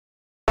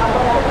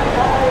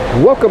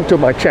Welcome to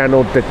my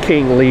channel, The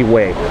King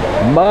Leeway.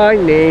 My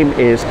name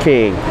is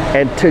King,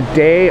 and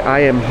today I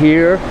am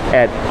here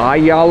at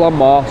Ayala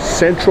Mall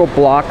Central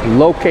Block,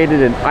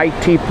 located in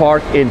IT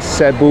Park in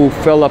Cebu,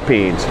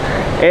 Philippines.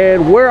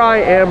 And where I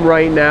am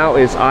right now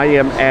is I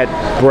am at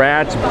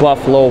Brad's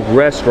Buffalo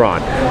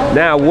Restaurant.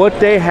 Now what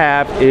they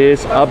have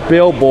is a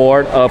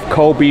billboard of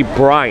Kobe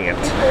Bryant.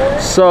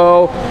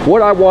 So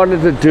what I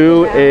wanted to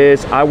do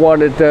is I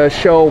wanted to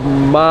show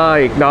my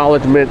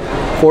acknowledgement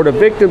for the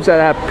victims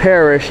that have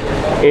perished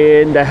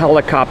in the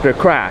helicopter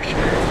crash.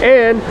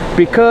 And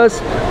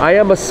because I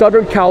am a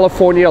Southern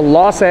California,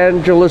 Los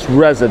Angeles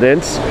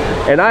resident,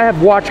 and I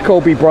have watched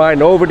Kobe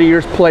Bryant over the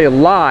years play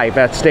live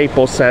at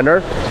Staples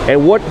Center,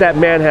 and what that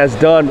man has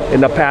done in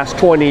the past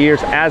 20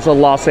 years as a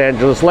Los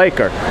Angeles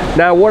Laker.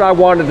 Now what I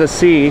wanted to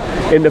see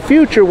in the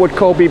future with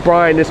Kobe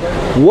Bryant is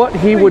what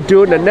he would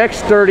do in the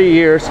next 30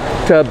 years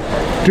to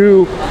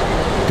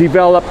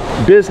develop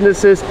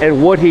businesses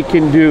and what he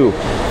can do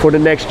for the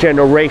next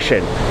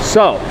generation.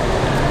 So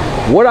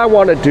what I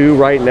want to do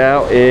right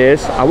now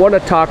is I want to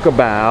talk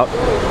about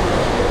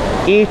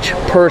each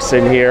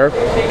person here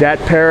that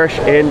perished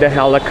in the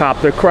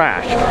helicopter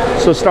crash.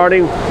 So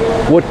starting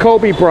with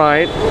Kobe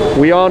Bryant,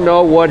 we all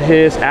know what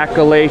his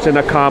accolades and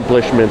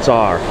accomplishments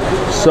are.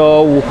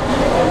 So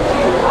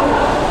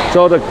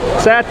the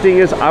sad thing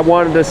is I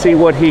wanted to see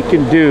what he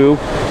can do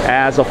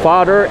as a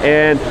father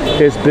and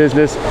his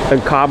business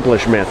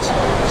accomplishments.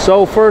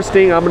 So first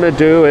thing I'm going to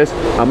do is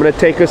I'm going to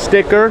take a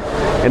sticker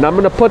and I'm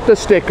going to put the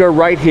sticker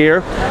right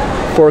here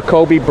for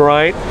Kobe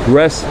Bryant.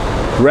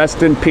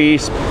 Rest in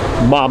peace,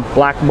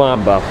 Black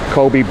Mamba,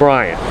 Kobe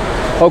Bryant.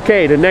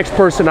 Okay, the next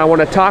person I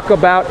want to talk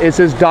about is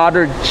his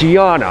daughter,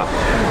 Gianna.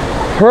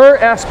 Her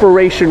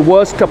aspiration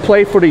was to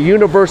play for the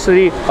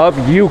University of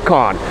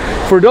UConn.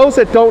 For those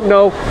that don't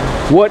know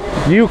what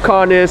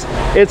UConn is,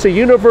 it's a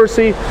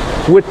university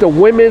with the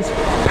women's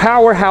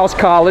powerhouse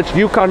college.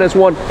 UConn has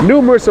won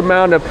numerous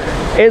amount of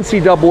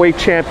NCAA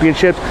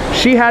championships.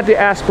 She had the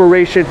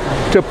aspiration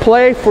to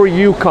play for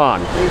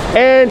UConn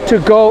and to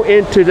go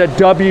into the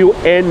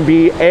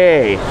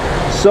WNBA.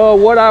 So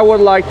what I would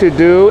like to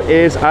do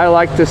is I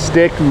like to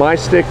stick my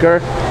sticker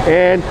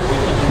and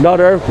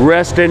another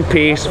rest in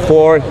peace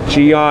for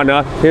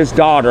Gianna, his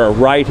daughter,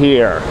 right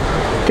here.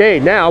 Okay,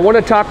 now I want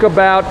to talk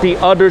about the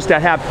others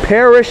that have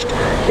perished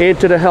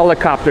into the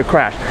helicopter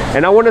crash.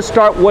 And I want to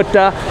start with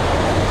the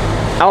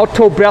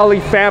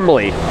Altobelli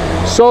family.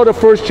 So the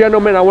first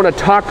gentleman I want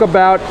to talk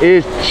about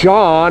is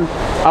John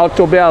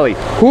Altobelli.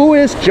 Who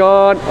is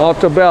John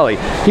Altobelli?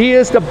 He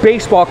is the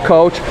baseball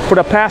coach for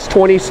the past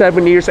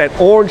 27 years at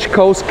Orange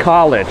Coast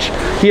College.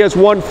 He has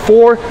won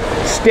 4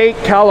 state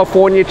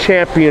California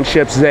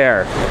championships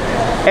there.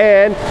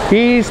 And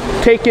he's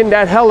taken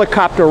that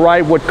helicopter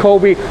ride with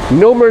Kobe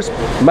numerous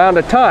amount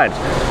of times.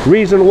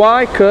 Reason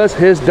why? Because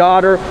his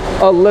daughter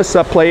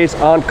Alyssa plays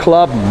on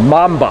Club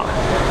Mamba.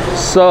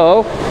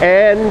 So,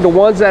 and the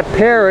ones that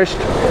perished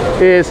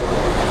is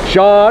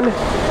John,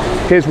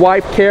 his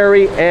wife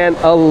K.A.E, and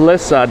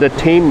Alyssa, the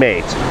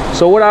teammates.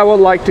 So what I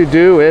would like to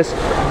do is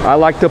I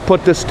like to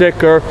put the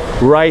sticker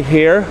right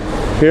here.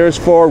 Here's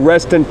for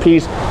rest in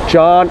peace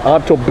John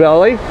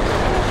Altobelli.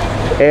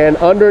 And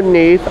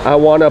underneath I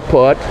want to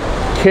put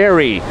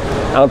K.A.E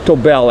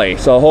Altobelli.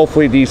 So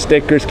hopefully these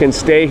stickers can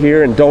stay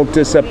here and don't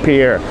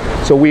disappear.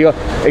 So we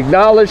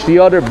acknowledge the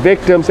other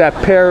victims that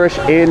perished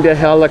in the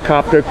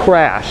helicopter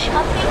crash.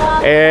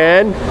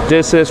 And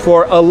this is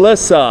for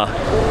Alyssa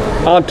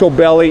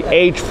Altobelli,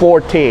 age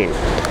 14.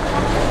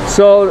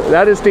 So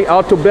that is the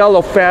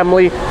Altobello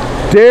family.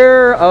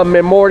 Their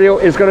memorial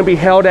is going to be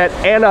held at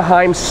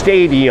Anaheim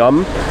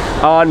Stadium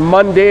on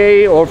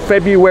Monday or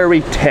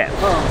February 10th.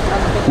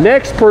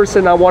 Next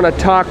person I want to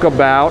talk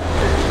about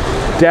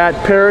that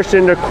perished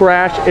in the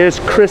crash is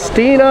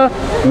Christina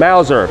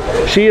Mauser.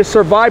 She is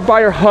survived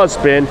by her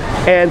husband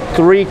and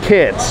 3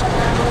 kids.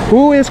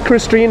 Who is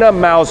Christina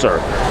Mauser?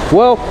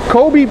 Well,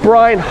 Kobe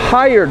Bryant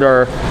hired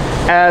her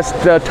as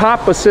the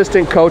top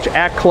assistant coach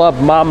at Club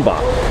Mamba.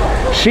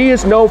 She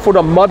is known for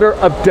the mother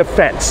of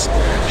defense.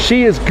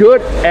 She is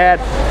good at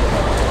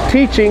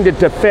teaching the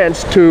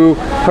defense to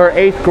her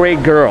 8th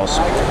grade girls.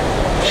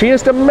 She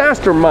is the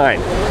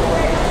mastermind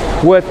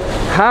with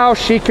how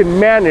she can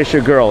manage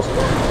the girls.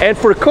 And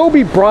for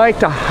Kobe Bryant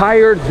to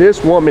hire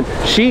this woman,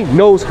 she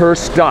knows her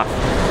stuff.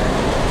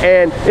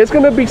 And it's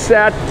going to be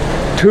sad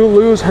to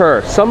lose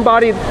her.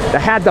 Somebody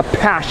that had the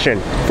passion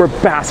for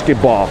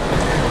basketball.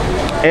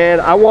 And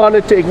I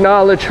wanted to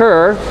acknowledge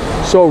her.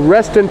 So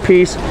rest in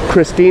peace,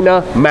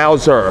 Christina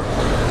Mauser.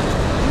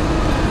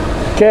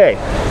 Okay,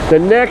 the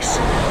next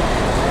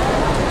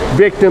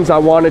victims I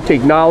wanted to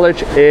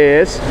acknowledge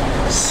is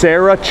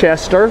Sarah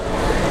Chester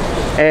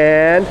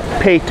and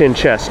Payton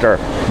Chester,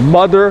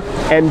 mother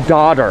and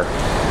daughter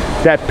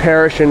that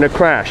perished in the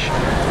crash.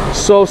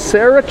 So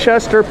Sarah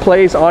Chester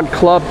plays on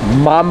Club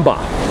Mamba.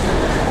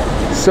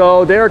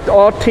 So they're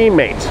all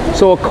teammates.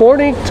 So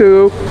according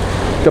to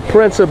the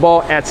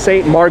principal at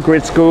St.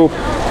 Margaret's School,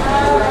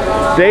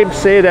 They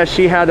say that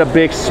she had a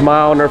big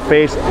smile on her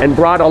face and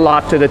brought a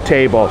lot to the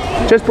table.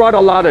 Just brought a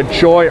lot of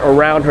joy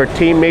around her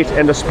teammates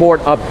and the sport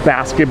of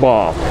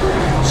basketball.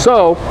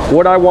 So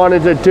what I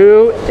wanted to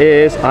do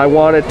is I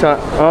wanted to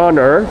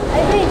honor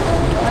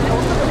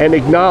and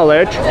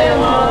acknowledge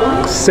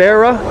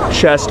Sarah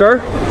Chester.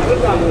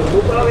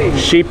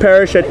 She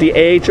perished at the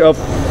age of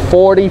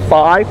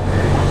 45.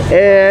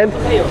 And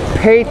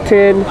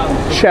Payton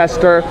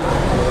Chester,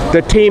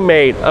 the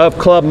teammate of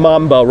Club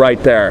Mamba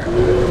right there.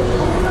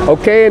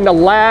 Okay, and the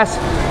last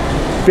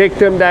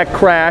victim that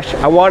crashed,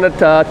 I wanted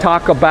to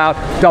talk about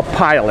the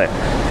pilot.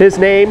 His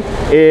name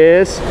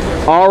is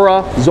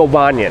Ara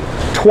Zovanyan,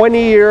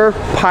 20-year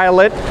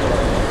pilot.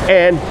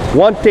 And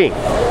one thing,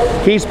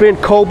 he's been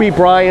Kobe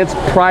Bryant's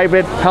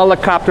private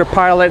helicopter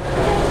pilot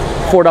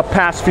for the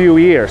past few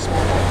years.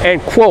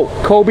 And quote,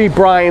 Kobe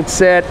Bryant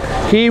said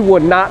he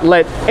would not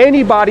let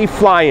anybody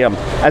fly him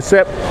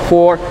except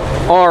for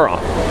Ara.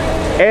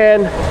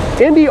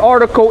 And in the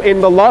article in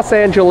the Los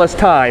Angeles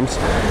Times,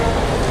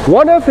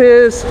 one of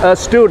his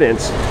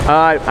students,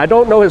 I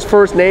don't know his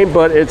first name,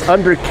 but it's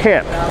under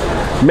Kemp,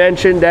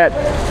 mentioned that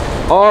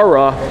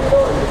Ara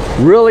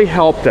really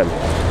helped him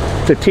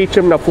to teach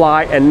him to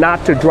fly and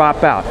not to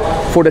drop out,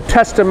 for the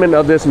testament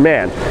of this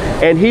man.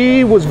 And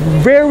he was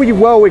very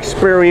well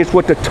experienced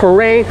with the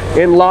terrain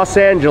in Los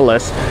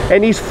Angeles,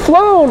 and he's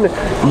flown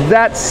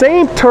that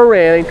same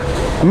terrain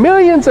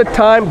millions of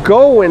times,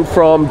 going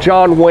from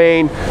John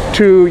Wayne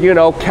to, you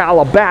know,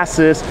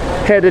 Calabasas,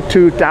 headed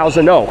to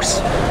Thousand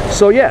Oaks.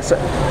 So yes,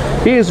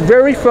 he is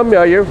very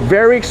familiar,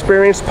 very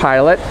experienced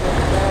pilot,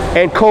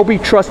 and Kobe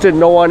trusted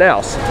no one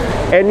else.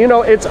 And you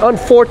know, it's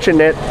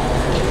unfortunate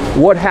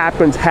what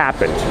happened.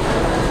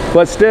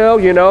 But still,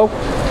 you know,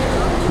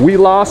 we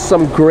lost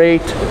some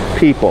great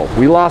people.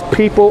 We lost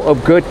people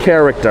of good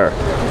character.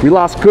 We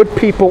lost good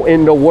people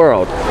in the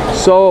world.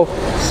 So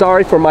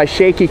sorry for my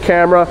shaky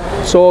camera.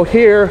 So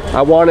here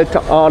I wanted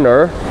to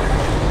honor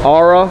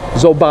Ara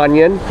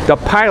Zovanyan, the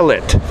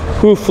pilot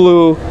who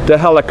flew the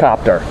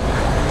helicopter.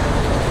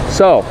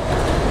 So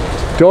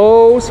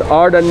those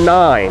are the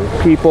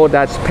 9 people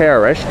that's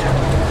perished.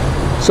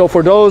 So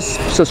for those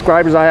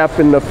subscribers I have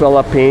in the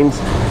Philippines,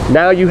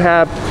 now you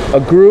have a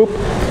group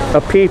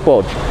of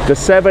people, the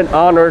 7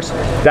 honors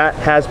that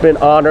has been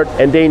honored,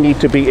 and they need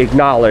to be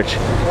acknowledged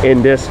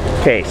in this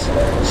case.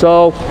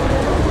 So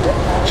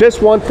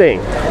just one thing,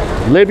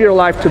 live your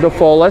life to the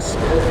fullest,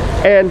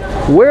 and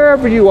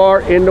wherever you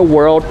are in the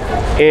world,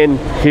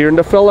 here in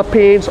the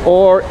Philippines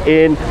or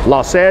in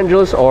Los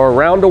Angeles or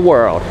around the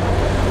world,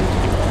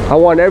 I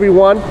want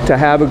everyone to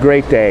have a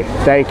great day.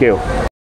 Thank you.